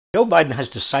Joe Biden has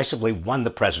decisively won the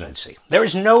presidency. There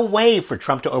is no way for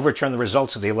Trump to overturn the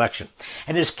results of the election,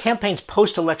 and his campaign's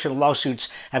post-election lawsuits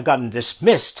have gotten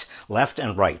dismissed left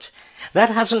and right. That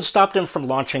hasn't stopped him from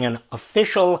launching an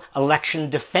official election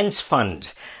defense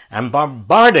fund and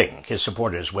bombarding his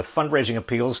supporters with fundraising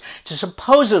appeals to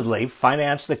supposedly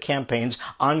finance the campaign's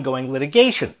ongoing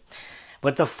litigation.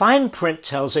 But the fine print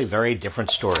tells a very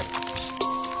different story.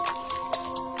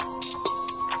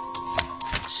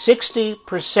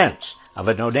 60% of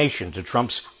a donation to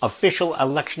Trump's official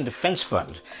election defense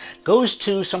fund goes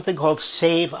to something called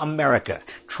Save America,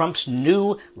 Trump's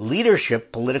new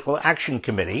leadership political action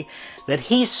committee that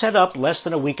he set up less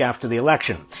than a week after the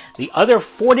election. The other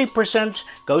 40%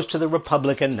 goes to the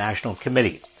Republican National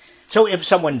Committee. So if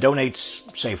someone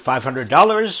donates, say,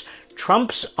 $500,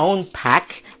 Trump's own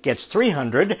PAC gets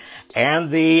 $300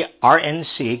 and the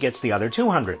RNC gets the other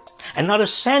 $200. And not a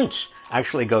cent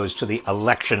actually goes to the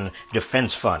Election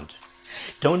Defense Fund.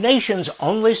 Donations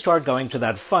only start going to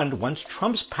that fund once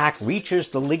Trump's PAC reaches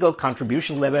the legal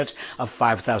contribution limit of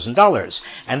 $5,000,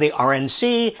 and the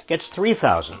RNC gets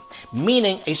 $3,000,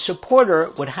 meaning a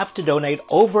supporter would have to donate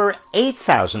over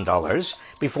 $8,000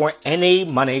 before any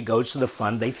money goes to the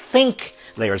fund they think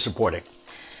they are supporting.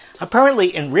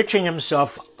 Apparently, enriching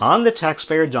himself on the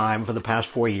taxpayer dime for the past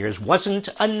 4 years wasn't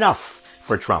enough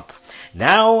for Trump.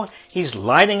 Now he's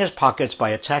lining his pockets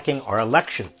by attacking our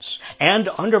elections and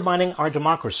undermining our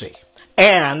democracy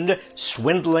and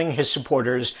swindling his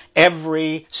supporters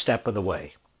every step of the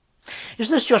way. Is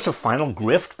this just a final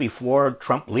grift before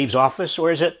Trump leaves office,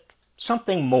 or is it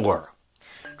something more?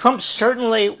 Trump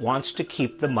certainly wants to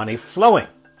keep the money flowing,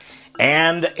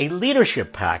 and a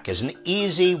leadership PAC is an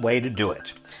easy way to do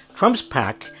it. Trump's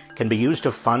PAC can be used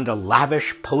to fund a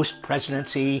lavish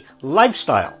post-presidency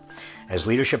lifestyle, as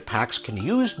leadership PACs can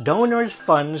use donors'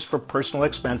 funds for personal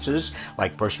expenses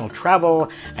like personal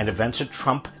travel and events at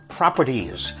Trump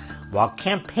properties, while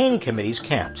campaign committees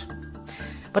can't.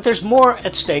 But there's more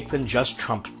at stake than just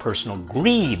Trump's personal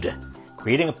greed.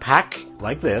 Creating a PAC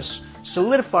like this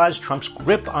solidifies Trump's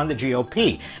grip on the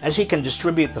GOP, as he can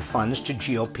distribute the funds to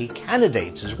GOP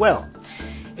candidates as well.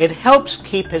 It helps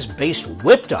keep his base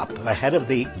whipped up ahead of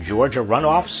the Georgia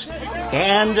runoffs,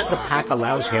 and the PAC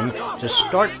allows him to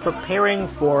start preparing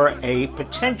for a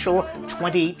potential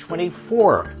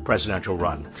 2024 presidential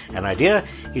run, an idea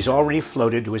he's already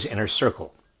floated to his inner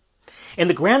circle. In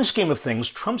the grand scheme of things,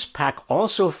 Trump's PAC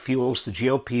also fuels the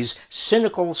GOP's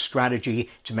cynical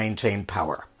strategy to maintain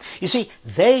power. You see,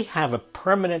 they have a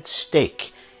permanent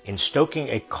stake in stoking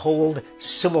a cold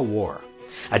civil war.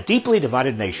 A deeply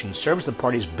divided nation serves the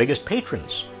party's biggest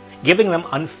patrons, giving them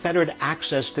unfettered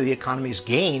access to the economy's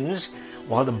gains,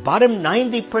 while the bottom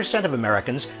 90% of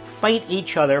Americans fight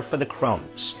each other for the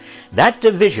crumbs. That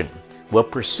division will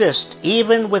persist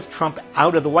even with Trump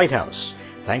out of the White House,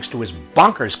 thanks to his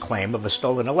bonkers claim of a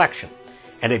stolen election,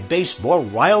 and a base more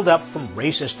riled up from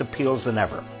racist appeals than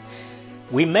ever.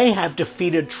 We may have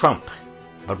defeated Trump,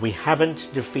 but we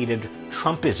haven't defeated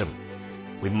Trumpism.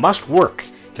 We must work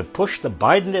to push the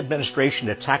Biden administration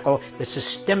to tackle the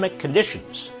systemic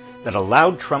conditions that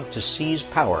allowed Trump to seize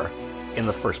power in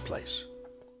the first place.